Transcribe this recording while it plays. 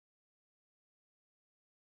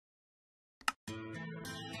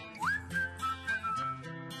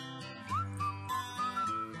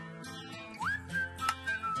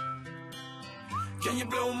Can you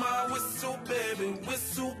blow my whistle, baby?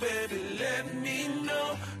 Whistle, baby, let me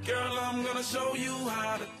know. Girl, I'm gonna show you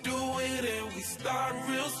how to do it, and we start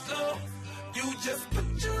real slow. You just put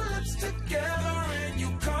your lips together and you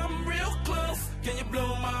come real close. Can you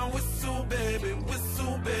blow my whistle, baby?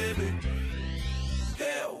 Whistle, baby.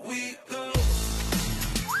 Here we go.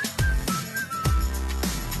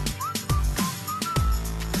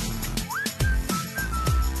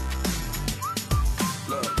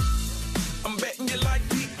 Look, I'm betting you like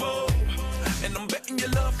people, and I'm betting you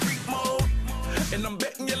love freak mode, and I'm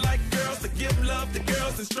betting you like girls to give love to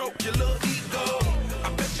girls and stroke your little ego. I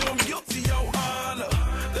bet you I'm guilty, your honor.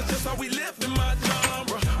 That's just how we live in my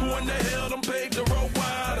genre. Who in the hell done paved the road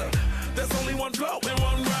wider? There's only one flow and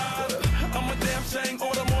one rider. I'm a damn shame,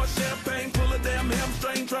 order more champagne, pull a damn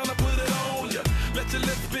hamstring, tryna put it on ya. Let your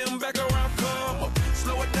lips spin back around, come up.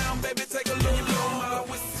 Slow it down, baby, take a look. Blow my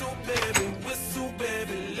whistle,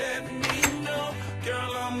 baby, let me know.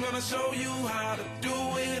 Girl, I'm gonna show you how to do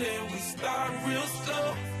it, and we start real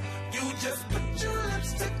slow. You just put your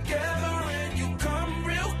lips together and you come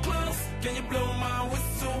real close. Can you blow my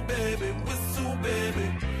whistle, baby? Whistle,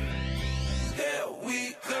 baby. Here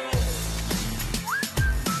we go.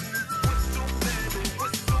 Whistle, baby,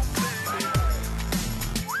 whistle, baby.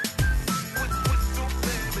 Whistle,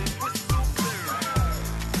 baby, whistle, baby.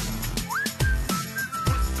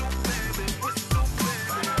 Whistle, baby, whistle,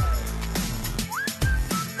 baby.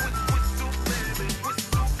 Whistle, baby,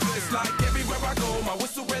 whistle, baby. It's like everywhere I go, my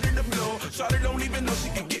whistle ready to blow. Shawty don't even know she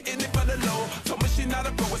can get in it for the low. Told me she not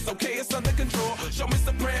a pro, it's okay, it's under control. Show me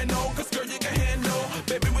soprano, cause girl you can handle.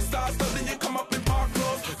 Baby with stars, so then you come up in park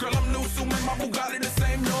clothes. Girl I'm new, so man, my Bugatti the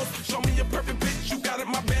same nose. Show me your perfect pitch, you got it,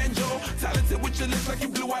 my banjo. Talented with your lips like you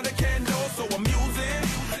blew out a candle. So I'm using,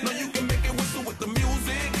 know you can make it whistle with the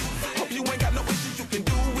music. Hope you ain't got no issues, you can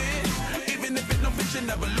do it. Even if it no fit, you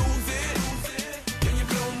never lose it. Can you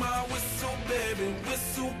blow my whistle,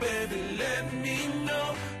 baby, let me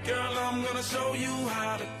know. Girl, I'm gonna show you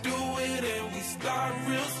how to do it, and we start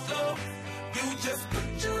real slow. You just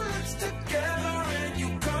put your lips together and you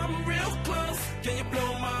come real close. Can you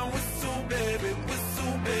blow my whistle, baby,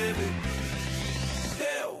 whistle, baby?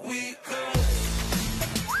 Here we go.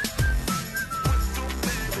 Whistle,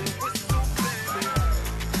 baby, whistle, baby.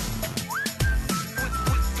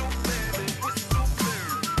 Whistle, baby, whistle,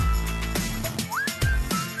 baby.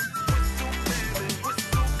 Whistle, baby,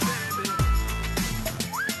 whistle, baby.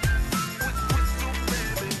 Whistle,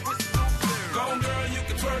 baby, whistle, baby. Go on, girl, you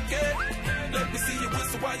can twerk it. Let me see you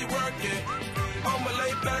whistle while you work it. I'ma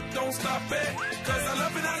lay back, don't stop it. Cause I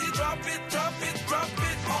love it how you drop it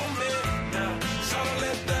on me. Now, shout out,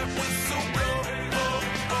 let that whistle